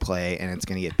bang play, and it's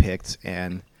going to get picked.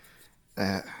 And,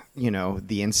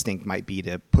 the instinct might be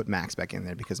to put Max back in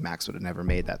there, because Max would have never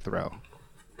made that throw,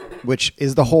 which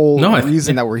is the whole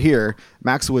reason that we're here.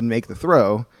 Max wouldn't make the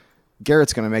throw.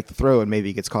 Garrett's going to make the throw, and maybe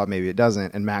it gets caught, maybe it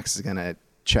doesn't. And Max is going to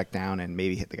check down and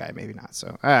maybe hit the guy, maybe not.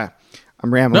 So,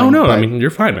 I'm rambling. No, but I mean, you're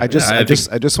fine, man. I just Yeah,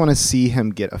 I just want to see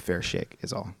him get a fair shake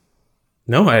is all.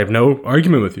 No, I have no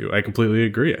argument with you. I completely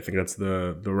agree. I think that's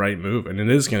the right move. And it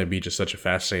is going to be just such a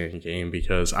fascinating game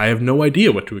because I have no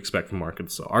idea what to expect from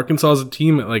Arkansas. Arkansas is a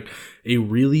team at like a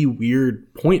really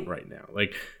weird point right now.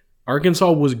 Like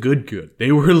Arkansas was good.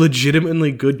 They were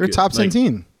legitimately good. They're top 10 like,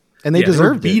 team. And they they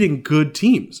deserved were beating it. good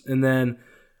teams. And then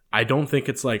I don't think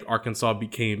it's like Arkansas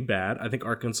became bad. I think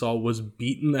Arkansas was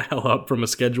beaten the hell up from a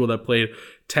schedule that played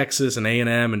Texas and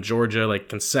A&M and Georgia like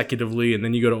consecutively, and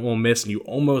then you go to Ole Miss and you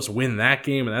almost win that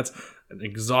game, and that's an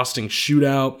exhausting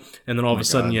shootout. And then all of a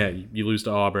sudden, you lose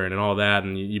to Auburn and all that,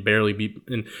 and you barely beat.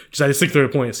 And just I just think they're at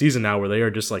a point in the season now where they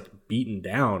are just like beaten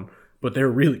down, but they're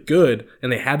really good,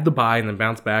 and they had the bye and then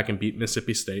bounced back and beat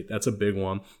Mississippi State. That's a big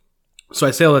one. So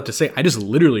I say all that to say, I just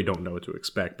literally don't know what to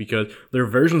expect because there are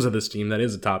versions of this team that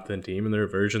is a top 10 team, and there are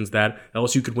versions that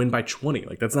LSU could win by 20.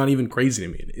 Like, that's not even crazy to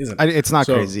me. It isn't. It's not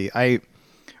crazy. I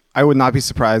would not be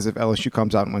surprised if LSU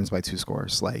comes out and wins by 2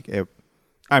 scores. Like,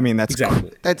 that's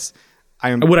exactly.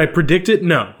 Would I predict it?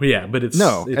 No. Yeah, but it's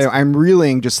I'm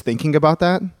reeling just thinking about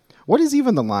that. What is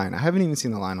even the line? I haven't even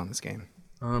seen the line on this game.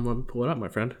 Let me pull it up, my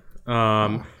friend.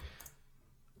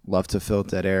 Love to fill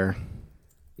dead air.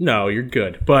 No, you're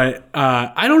good. But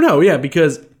I don't know. Yeah,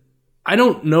 because I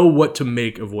don't know what to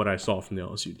make of what I saw from the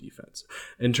LSU defense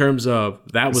in terms of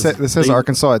that was. This says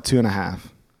Arkansas at 2.5.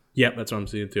 Yep, that's what I'm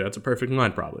seeing too. That's a perfect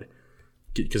line probably.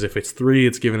 Because if it's 3,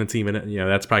 it's giving a team in it.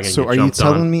 That's probably going to get jumped on.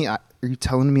 Are you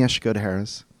telling me I should go to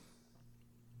Harris?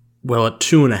 Well, at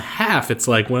 2.5, it's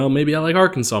like, well, maybe I like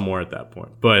Arkansas more at that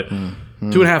point. But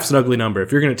 2.5 is an ugly number.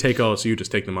 If you're going to take LSU,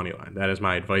 just take the money line. That is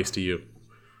my advice to you.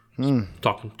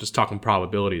 Talking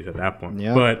probabilities at that point.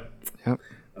 Yep. But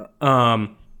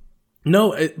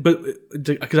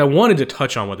because I wanted to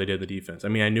touch on what they did in the defense. I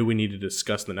mean, I knew we needed to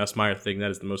discuss the Nussmeier thing. That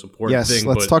is the most important thing. Yes,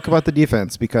 let's talk about the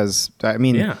defense because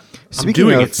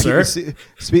speaking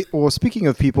speaking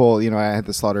of people, I had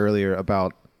this thought earlier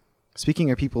about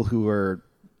speaking of people who are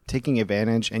taking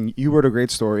advantage, and you wrote a great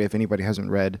story if anybody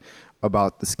hasn't read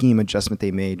about the scheme adjustment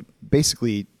they made,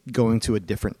 basically going to a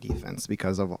different defense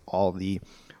because of all the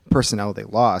personnel they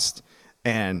lost,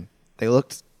 and they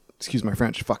looked, excuse my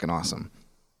French, fucking awesome.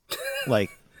 Like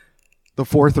the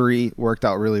 4-3 worked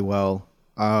out really well.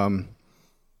 And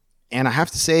I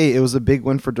have to say it was a big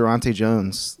win for Durante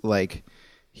Jones. Like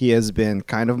he has been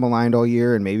kind of maligned all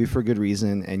year and maybe for good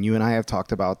reason. And you and I have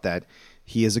talked about that.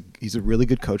 He's a really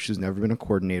good coach who's never been a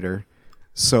coordinator.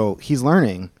 So he's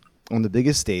learning on the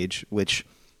biggest stage, which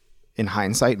in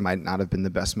hindsight might not have been the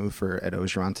best move for Ed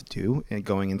Orgeron to do and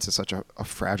going into such a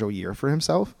fragile year for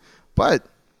himself. But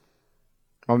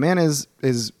my man is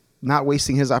not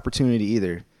wasting his opportunity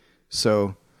either.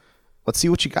 So let's see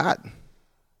what you got.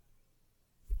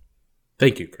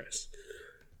 Thank you, Chris.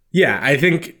 Yeah, I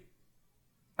think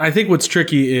what's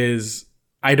tricky is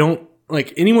I don't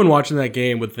like anyone watching that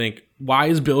game would think, why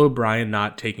is Bill O'Brien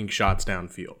not taking shots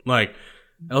downfield? Like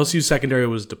LSU's secondary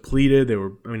was depleted.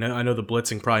 I know the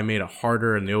blitzing probably made it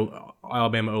harder, and the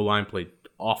Alabama O-line played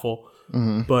awful.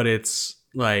 Mm-hmm. But it's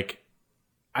like,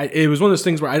 it was one of those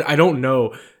things where I don't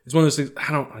know. It's one of those things.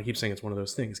 I keep saying it's one of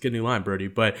those things. Get a new line, Brody.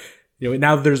 But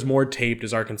now that there's more tape,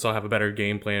 does Arkansas have a better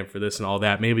game plan for this and all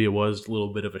that? Maybe it was a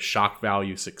little bit of a shock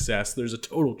value success. There's a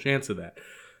total chance of that.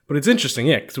 But it's interesting,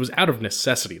 because it was out of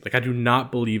necessity. Like, I do not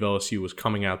believe LSU was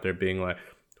coming out there being like,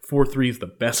 4-3 is the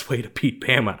best way to beat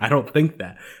Bama. I don't think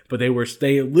that. But they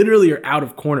literally are out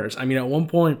of corners. I mean, at one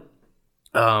point,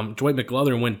 Dwight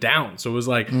McGlothern went down. So it was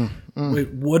like,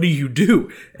 wait, what do you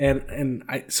do?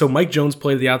 So Mike Jones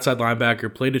played the outside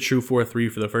linebacker, played a true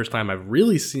 4-3 for the first time I've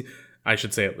really seen. I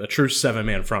should say a true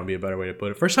 7-man front would be a better way to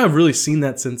put it. First time I've really seen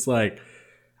that since I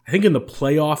think in the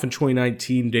playoff in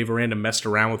 2019, Dave Aranda messed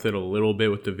around with it a little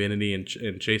bit with Divinity and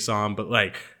Chason, but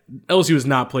LSU has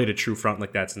not played a true front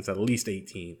like that since at least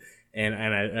 18. And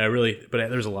I really, but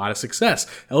there's a lot of success.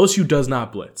 LSU does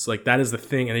not blitz. That is the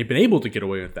thing, and they've been able to get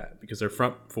away with that because their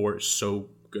front four is so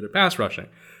good at pass rushing.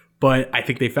 But I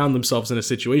think they found themselves in a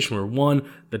situation where, one,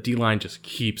 the D-line just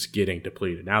keeps getting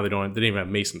depleted. Now they didn't even have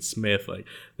Mason Smith.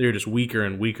 They're just weaker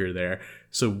and weaker there.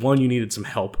 So, one, you needed some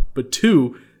help. But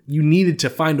two, you needed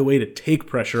to find a way to take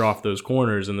pressure off those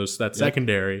corners and that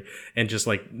secondary and just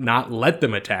not let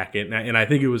them attack it. And I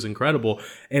think it was incredible.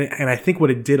 And I think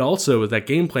what it did also is that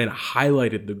game plan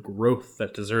highlighted the growth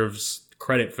that deserves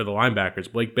credit for the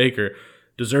linebackers. Blake Baker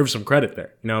deserves some credit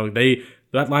there.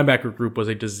 That linebacker group was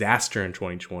a disaster in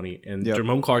 2020, and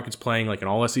Jermone Clark is playing like an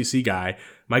all-SEC guy.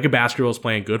 Micah Baskerville is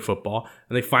playing good football,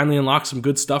 and they finally unlocked some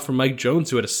good stuff from Mike Jones,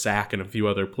 who had a sack and a few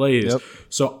other plays. Yep.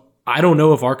 So I don't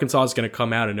know if Arkansas is going to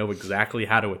come out and know exactly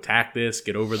how to attack this,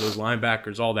 get over those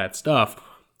linebackers, all that stuff.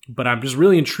 But I'm just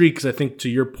really intrigued because I think, to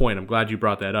your point, I'm glad you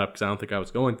brought that up because I don't think I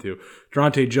was going to.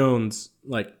 Durante Jones,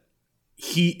 like,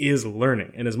 he is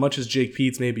learning. And as much as Jake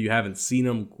Peetz, maybe you haven't seen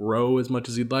him grow as much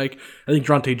as you'd like, I think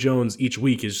Durante Jones each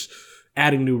week is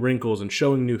adding new wrinkles and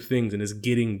showing new things and is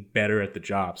getting better at the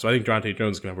job. So I think Durante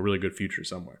Jones is going to have a really good future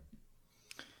somewhere.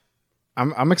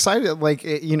 I'm excited. Like,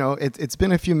 it's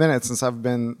been a few minutes since I've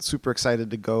been super excited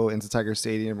to go into Tiger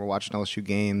Stadium or watch an LSU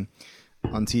game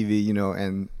on TV,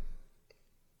 and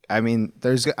I mean,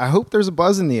 I hope there's a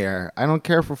buzz in the air. I don't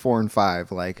care for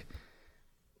 4-5. Like,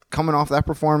 coming off that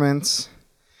performance,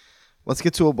 let's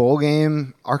get to a bowl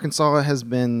game. Arkansas has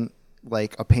been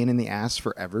like a pain in the ass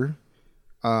forever.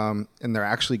 And they're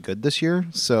actually good this year.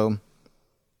 So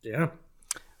yeah.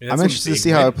 I'm interested to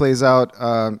see how it plays out.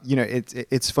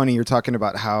 It's funny you're talking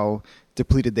about how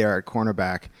depleted they are at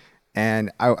cornerback,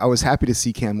 and I was happy to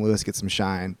see Cam Lewis get some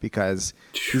shine because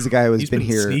he's a guy who has been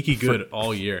here sneaky good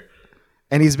all year,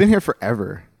 and he's been here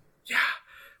forever. Yeah,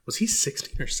 was he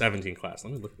 16 or 17 class?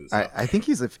 Let me look this up. I think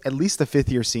he's at least a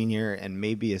 5th-year senior and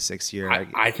maybe a 6th-year.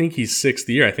 I think he's 6th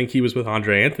year. I think he was with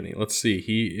Andre Anthony. Let's see.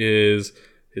 He is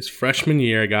his freshman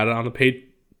year. I got it on the page.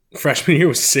 Freshman year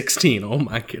was 16. Oh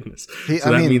my goodness!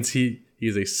 That means he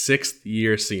is a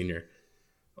 6th-year senior.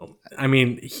 I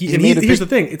mean, here's the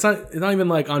thing. It's not even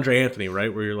like Andre Anthony,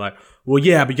 right? Where you're like, well,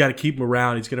 yeah, but you got to keep him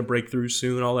around. He's gonna break through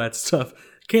soon. All that stuff.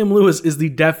 Cam Lewis is the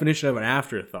definition of an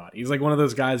afterthought. He's like one of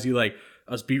those guys you like.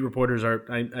 Us beat reporters are.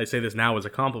 I say this now as a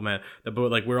compliment. But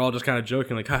like we're all just kind of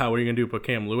joking, like, haha, what are you gonna do? Put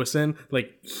Cam Lewis in?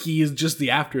 Like he is just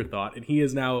the afterthought, and he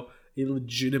is now a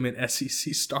legitimate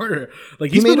SEC starter.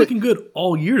 Like he's been looking good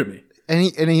all year to me.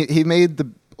 And he made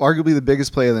arguably the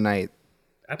biggest play of the night.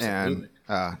 Absolutely.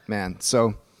 And man,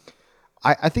 so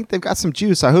I think they've got some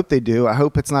juice. I hope they do. I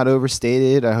hope it's not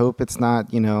overstated. I hope it's not,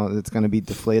 it's going to be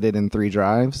deflated in 3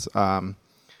 drives.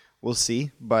 We'll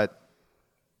see, but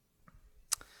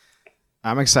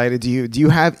I'm excited. Do you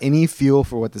have any feel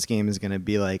for what this game is going to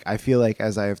be like? I feel like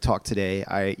as I have talked today,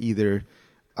 I either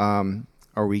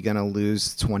are we going to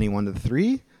lose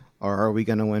 21-3 or are we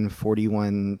going to win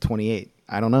 41-28?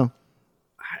 I don't know.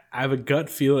 I have a gut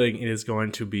feeling it is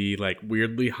going to be like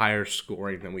weirdly higher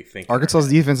scoring than we think. Arkansas's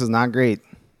defense is not great.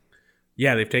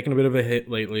 Yeah, they've taken a bit of a hit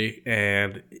lately,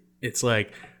 and it's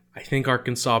like I think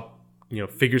Arkansas,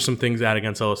 figures some things out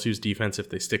against LSU's defense if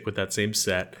they stick with that same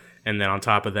set. And then on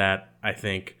top of that, I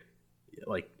think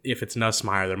like if it's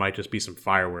Nussmeier, there might just be some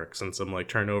fireworks and some like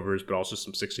turnovers, but also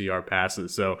some 60-yard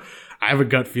passes. So I have a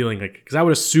gut feeling because I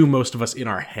would assume most of us in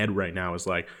our head right now is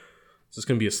like, is this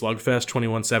going to be a slugfest,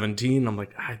 21-17? I'm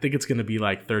like, I think it's going to be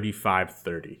like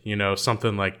 35-30,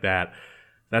 something like that.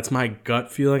 That's my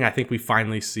gut feeling. I think we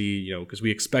finally see, because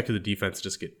we expected the defense to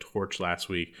just get torched last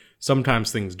week. Sometimes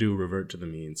things do revert to the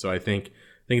mean. So I think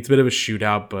it's a bit of a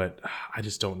shootout, but I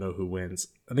just don't know who wins.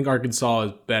 I think Arkansas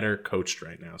is better coached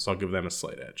right now, so I'll give them a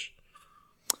slight edge.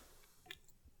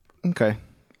 Okay.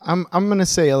 I'm going to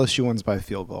say LSU wins by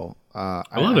field goal. I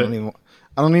love it.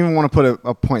 I don't even want to put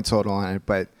a point total on it,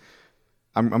 but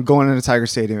I'm going into Tiger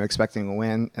Stadium expecting a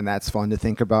win, and that's fun to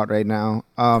think about right now.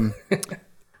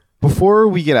 Before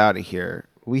we get out of here,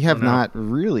 we have not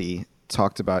really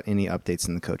talked about any updates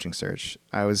in the coaching search.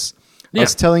 I was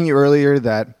telling you earlier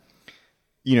that,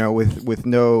 with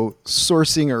no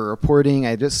sourcing or reporting,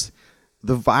 the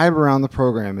vibe around the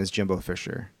program is Jimbo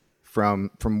Fisher.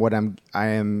 From what I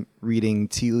am reading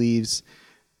tea leaves,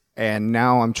 and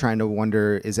now I'm trying to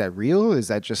wonder: is that real? Is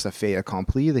that just a fait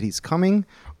accompli that he's coming?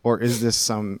 Or is this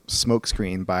some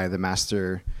smokescreen by the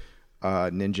master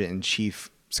ninja in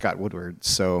chief, Scott Woodward?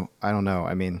 So I don't know.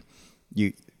 I mean,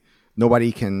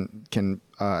 nobody can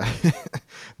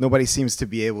nobody seems to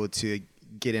be able to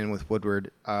get in with Woodward.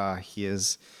 He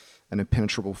is an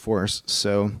impenetrable force.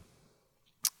 So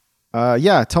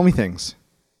tell me things.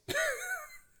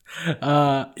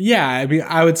 I mean,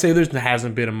 I would say there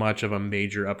hasn't been much of a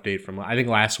major update from. I think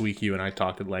last week you and I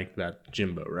talked at length about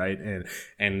Jimbo, right?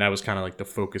 And that was kind of like the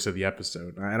focus of the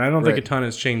episode. And I don't think a ton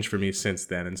has changed for me since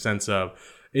then. In sense of,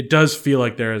 it does feel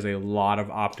like there is a lot of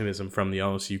optimism from the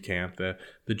LSU camp that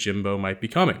the Jimbo might be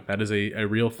coming. That is a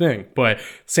real thing. But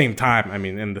same time, I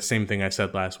mean, and the same thing I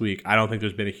said last week, I don't think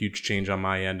there's been a huge change on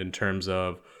my end in terms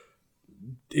of,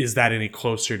 is that any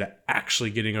closer to actually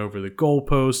getting over the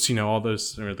goalposts, all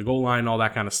those, or the goal line, all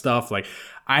that kind of stuff. Like,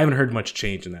 I haven't heard much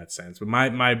change in that sense, but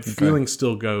my feeling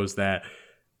still goes that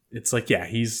it's like, yeah,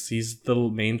 he's the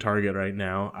main target right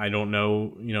now. I don't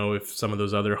know, if some of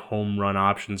those other home run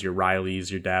options, your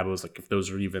Rileys, your Dabos, like if those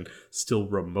are even still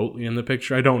remotely in the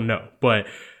picture, I don't know. But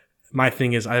my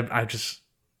thing is, I just,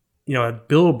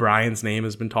 Bill O'Brien's name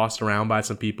has been tossed around by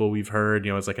some people we've heard,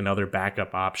 it's like another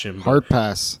backup option. Hard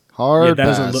pass.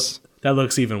 That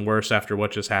looks even worse after what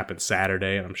just happened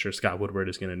Saturday, and I'm sure Scott Woodward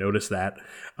is going to notice that.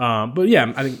 But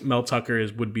yeah, I think Mel Tucker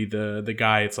would be the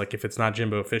guy. It's like if it's not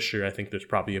Jimbo Fisher, I think there's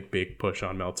probably a big push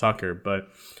on Mel Tucker. But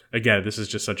again, this is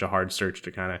just such a hard search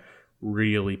to kind of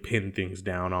really pin things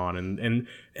down on. And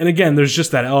again, there's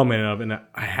just that element of, and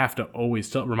I have to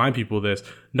always remind people of this,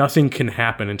 nothing can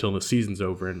happen until the season's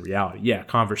over in reality. Yeah,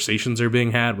 conversations are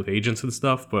being had with agents and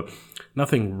stuff, but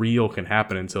nothing real can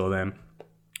happen until then.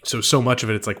 So much of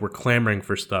it, it's like we're clamoring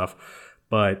for stuff,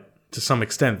 but to some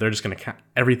extent, they're just going to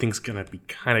everything's going to be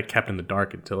kind of kept in the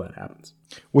dark until that happens.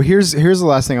 Well, here's the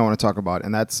last thing I want to talk about,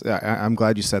 and that's I'm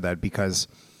glad you said that because,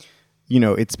 you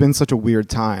know, it's been such a weird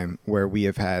time where we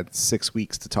have had 6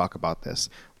 weeks to talk about this.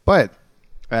 But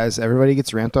as everybody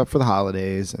gets ramped up for the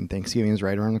holidays and Thanksgiving is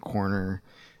right around the corner,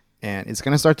 and it's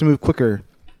going to start to move quicker,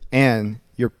 and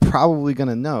you're probably going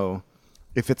to know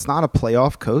if it's not a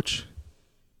playoff coach.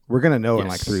 We're going to know in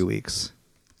like 3 weeks,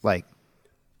 like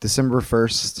December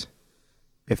 1st,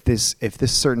 if this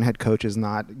certain head coach is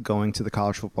not going to the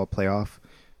college football playoff,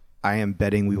 I am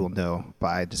betting we will know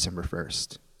by December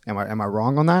 1st. Am I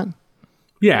wrong on that?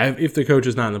 Yeah, if the coach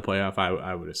is not in the playoff,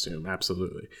 I would assume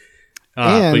absolutely.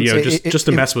 But you know, just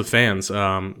to mess with fans,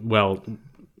 well,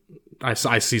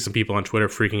 I see some people on Twitter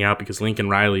freaking out because Lincoln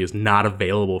Riley is not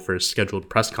available for his scheduled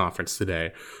press conference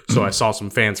today. So I saw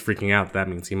some fans freaking out. That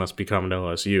means he must be coming to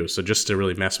LSU. So just to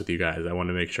really mess with you guys, I want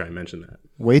to make sure I mention that.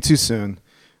 Way too soon.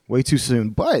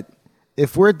 But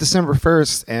if we're at December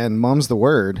 1st and mum's the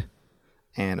word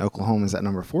and Oklahoma is at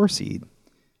number 4 seed,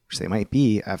 which they might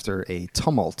be after a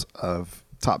tumult of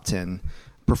top 10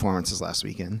 performances last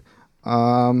weekend,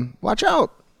 watch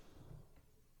out.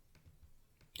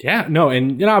 Yeah, no,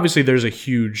 and obviously there's a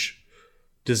huge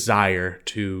desire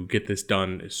to get this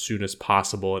done as soon as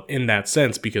possible in that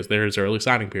sense because there is early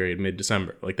signing period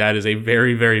mid-December. Like that is a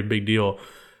very, very big deal,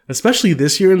 especially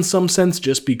this year in some sense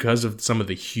just because of some of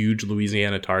the huge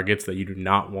Louisiana targets that you do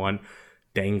not want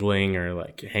dangling or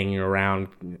like hanging around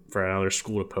for another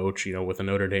school to poach, you know, with a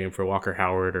Notre Dame for Walker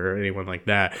Howard or anyone like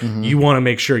that. Mm-hmm. You want to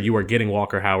make sure you are getting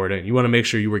Walker Howard in. You want to make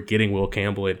sure you are getting Will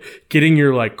Campbell in, getting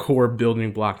your like core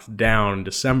building blocks down in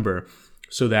December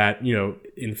so that, you know,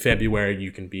 in February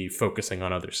you can be focusing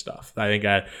on other stuff. I think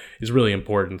that is really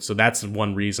important. So that's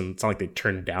one reason. It's not like they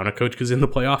turned down a coach because in the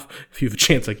playoff, if you have a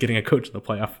chance at getting a coach in the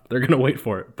playoff, they're going to wait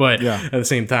for it. But at the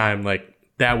same time, like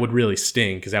that would really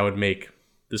sting because that would make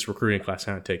this recruiting class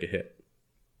kind of take a hit.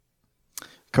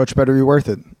 Coach better be worth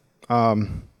it. All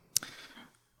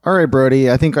right,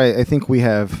 Brody. I think we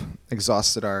have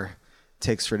exhausted our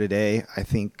takes for today. I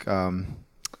think, I'm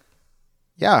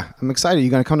excited. You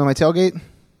going to come to my tailgate?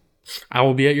 I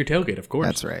will be at your tailgate, of course.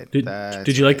 That's right.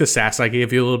 Did you like the sass I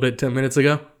gave you a little bit 10 minutes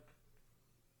ago?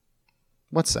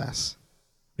 What sass?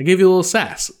 I gave you a little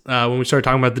sass when we started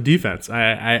talking about the defense.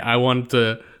 I wanted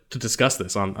to discuss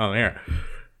this on air.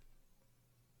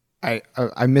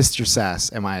 I missed your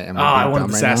sass. Am I I wanted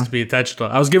the sass to be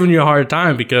intentional. I was giving you a hard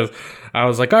time because I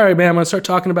was like, all right, man, I'm going to start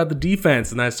talking about the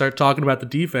defense. And I start talking about the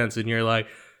defense, and you're like,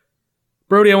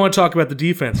 Brody, I want to talk about the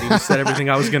defense. And you just said everything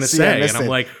I was going to say. And I'm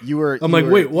like,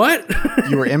 wait, what?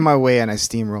 You were in my way, and I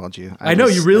steamrolled you. I know,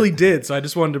 you really did. So I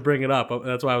just wanted to bring it up.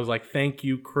 That's why I was like, thank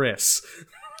you, Chris.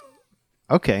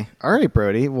 Okay. All right,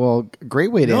 Brody. Well,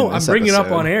 great way to end this I'm bringing episode.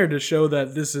 it up on air to show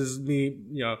that this is me,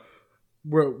 you know,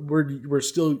 we're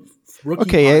still rookie.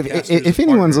 Okay, if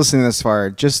anyone's listening this far,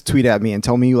 just tweet at me and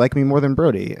tell me you like me more than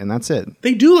Brody, and that's it.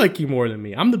 They do like you more than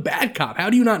me. I'm the bad cop.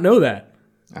 How do you not know that?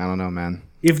 I don't know, man.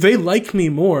 If they like me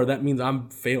more, that means I'm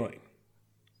failing.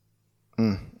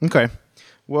 Okay.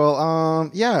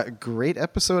 Well, great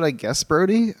episode, I guess,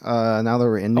 Brody. Now that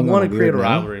we're ending, I want to create a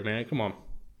rivalry, man. Come on.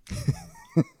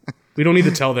 We don't need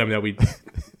to tell them that we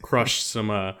crushed some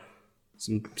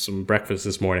breakfast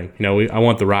this morning. You know, I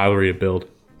want the rivalry to build.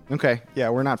 Okay. Yeah,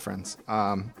 we're not friends.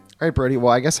 All right, Brody.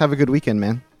 Well, I guess have a good weekend,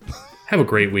 man. Have a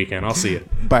great weekend. I'll see you.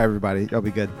 Bye, everybody. Y'all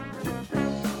be good.